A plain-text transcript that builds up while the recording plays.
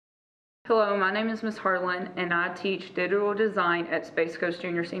Hello, my name is Ms. Harlan and I teach digital design at Space Coast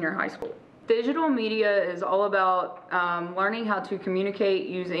Junior Senior High School. Digital media is all about learning how to communicate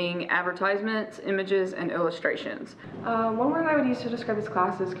using advertisements, images, and illustrations. One word I would use to describe this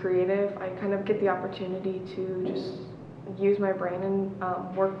class is creative. I kind of get the opportunity to just use my brain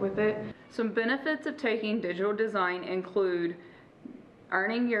and work with it. Some benefits of taking digital design include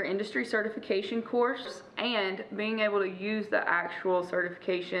earning your industry certification course and being able to use the actual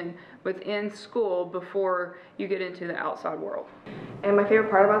certification within school before you get into the outside world. And my favorite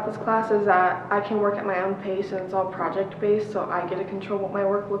part about this class is that I can work at my own pace and it's all project based, so I get to control what my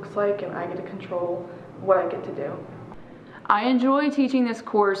work looks like and I get to control what I get to do. I enjoy teaching this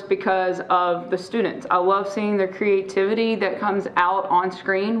course because of the students. I love seeing their creativity that comes out on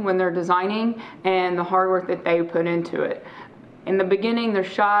screen when they're designing and the hard work that they put into it. In the beginning, they're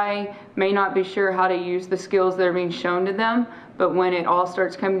shy, may not be sure how to use the skills that are being shown to them, but when it all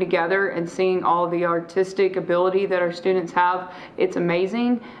starts coming together and seeing all the artistic ability that our students have, it's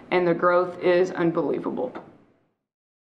amazing and the growth is unbelievable.